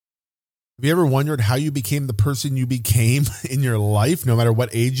Have you ever wondered how you became the person you became in your life, no matter what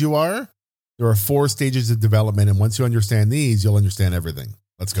age you are? There are 4 stages of development, and once you understand these, you'll understand everything.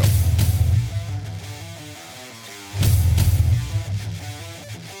 Let's go.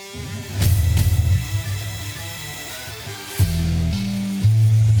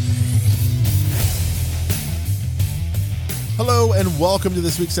 Hello and welcome to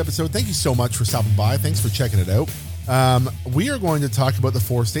this week's episode. Thank you so much for stopping by. Thanks for checking it out. We are going to talk about the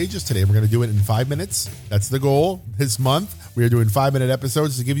 4 stages today. We're going to do it in 5 minutes. That's the goal this month. We are doing 5-minute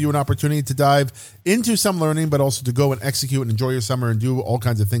episodes to give you an opportunity to dive into some learning, but also to go and execute and enjoy your summer and do all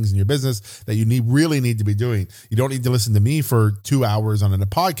kinds of things in your business that you really need to be doing. You don't need to listen to me for 2 hours on a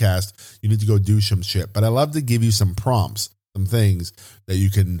podcast. You need to go do some shit. But I love to give you some prompts, some things that you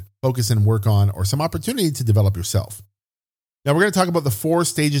can focus and work on, or some opportunity to develop yourself. Now, we're going to talk about the 4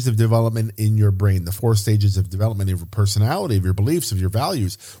 stages of development in your brain, the 4 stages of development of your personality, of your beliefs, of your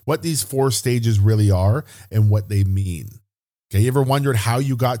values, what these 4 stages really are and what they mean. Okay, you ever wondered how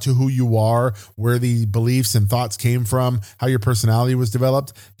you got to who you are, where the beliefs and thoughts came from, how your personality was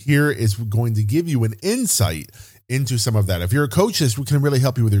developed? Here is going to give you an insight into some of that. If you're a coach, this can really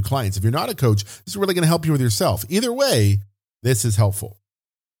help you with your clients. If you're not a coach, this is really going to help you with yourself. Either way, this is helpful.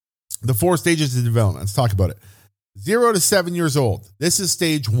 The 4 stages of development, let's talk about it. 0 to 7 years old. This is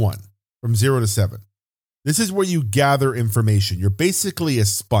stage 1, from 0 to 7. This is where you gather information. You're basically a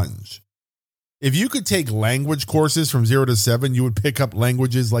sponge. If you could take language courses from 0 to 7, you would pick up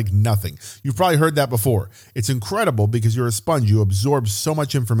languages like nothing. You've probably heard that before. It's incredible because you're a sponge. You absorb so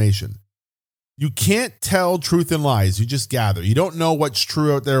much information. You can't tell truth and lies. You just gather. You don't know what's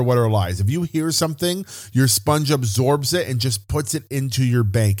true out there, what are lies. If you hear something, your sponge absorbs it and just puts it into your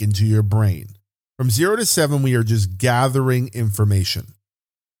bank, into your brain. From 0 to 7, we are just gathering information.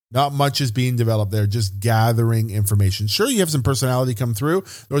 Not much is being developed there, just gathering information. Sure, you have some personality come through.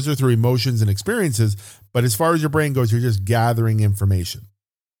 Those are through emotions and experiences. But as far as your brain goes, you're just gathering information.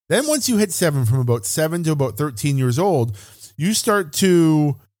 Then once you hit 7, from about 7 to about 13 years old, you start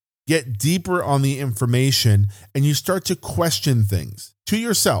to get deeper on the information and you start to question things to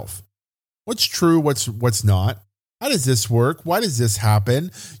yourself. What's true? What's not? How does this work? Why does this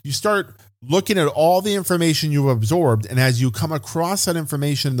happen? You start looking at all the information you've absorbed, and as you come across that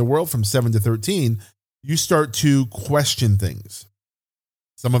information in the world from 7 to 13, you start to question things.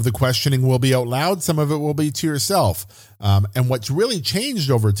 Some of the questioning will be out loud, some of it will be to yourself. And what's really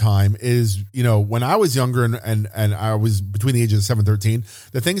changed over time is, when I was younger and I was between the ages of 7 and 13,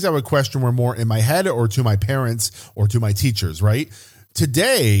 the things I would question were more in my head or to my parents or to my teachers, right?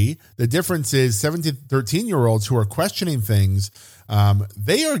 Today, the difference is 7 to 13-year-olds who are questioning things,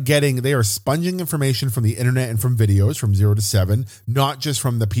 they are sponging information from the internet and from videos from 0 to 7, not just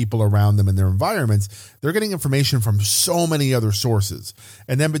from the people around them and their environments. They're getting information from so many other sources.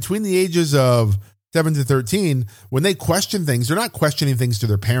 And then between the ages of 7 to 13, when they question things, they're not questioning things to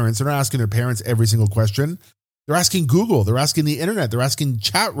their parents. They're not asking their parents every single question. They're asking Google. They're asking the internet. They're asking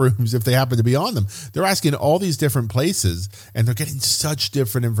chat rooms if they happen to be on them. They're asking all these different places, and they're getting such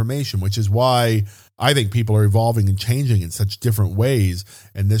different information, which is why I think people are evolving and changing in such different ways.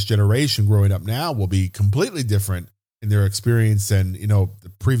 And this generation growing up now will be completely different in their experience than,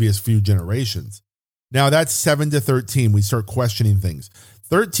 the previous few generations. Now that's 7 to 13. We start questioning things.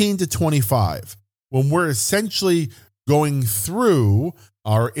 13 to 25, when we're essentially going through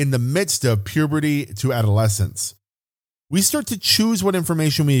are in the midst of puberty to adolescence. We start to choose what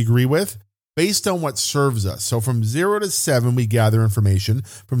information we agree with based on what serves us. So from 0 to 7, we gather information.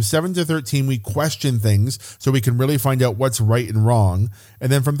 From 7 to 13, we question things so we can really find out what's right and wrong.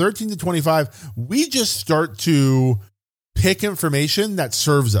 And then from 13 to 25, we just start to pick information that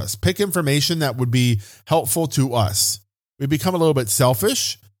serves us, pick information that would be helpful to us. We become a little bit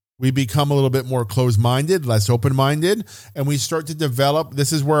selfish. We become a little bit more closed-minded, less open-minded, and we start to develop.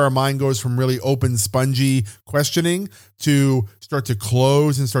 This is where our mind goes from really open, spongy questioning to start to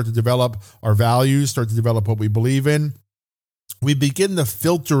close and start to develop our values, start to develop what we believe in. We begin the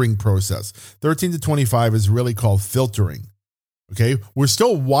filtering process. 13 to 25 is really called filtering. Okay, we're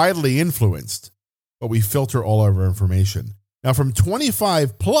still widely influenced, but we filter all of our information. Now, from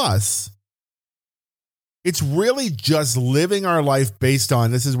 25 plus, it's really just living our life based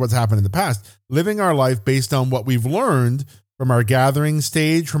on, this is what's happened in the past, living our life based on what we've learned from our gathering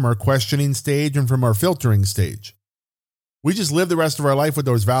stage, from our questioning stage, and from our filtering stage. We just live the rest of our life with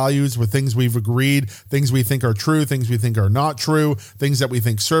those values, with things we've agreed, things we think are true, things we think are not true, things that we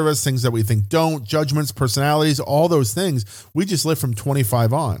think serve us, things that we think don't, judgments, personalities, all those things. We just live from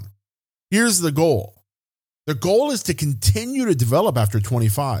 25 on. Here's the goal. The goal is to continue to develop after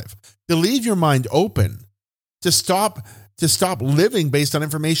 25, to leave your mind open, to stop living based on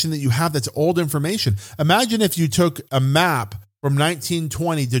information that you have that's old information. Imagine if you took a map from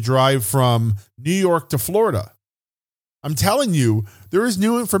 1920 to drive from New York to Florida. I'm telling you, there is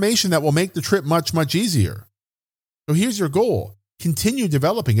new information that will make the trip much, much easier. So here's your goal. Continue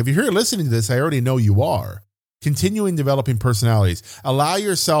developing. If you're here listening to this, I already know you are. Continuing developing personalities. Allow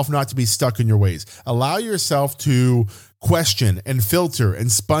yourself not to be stuck in your ways. Allow yourself to question and filter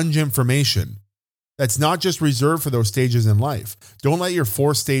and sponge information that's not just reserved for those stages in life. Don't let your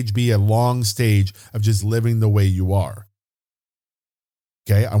 4th stage be a long stage of just living the way you are.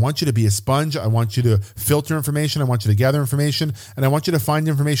 Okay, I want you to be a sponge. I want you to filter information. I want you to gather information. And I want you to find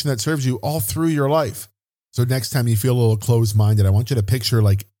information that serves you all through your life. So next time you feel a little closed-minded, I want you to picture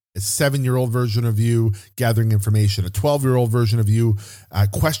like a 7-year-old version of you gathering information, a 12-year-old version of you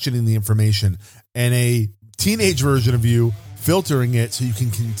questioning the information, and a teenage version of you filtering it so you can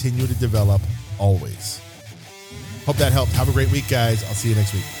continue to develop always. Hope that helped. Have a great week, guys. I'll see you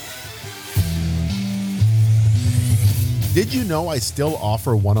next week. Did you know I still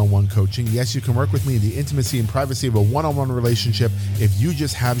offer one-on-one coaching? Yes, you can work with me in the intimacy and privacy of a one-on-one relationship if you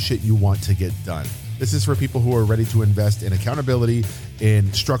just have shit you want to get done. This is for people who are ready to invest in accountability,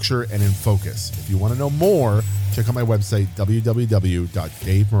 in structure, and in focus. If you want to know more, check out my website,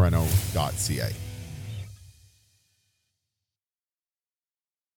 www.davemoreno.ca.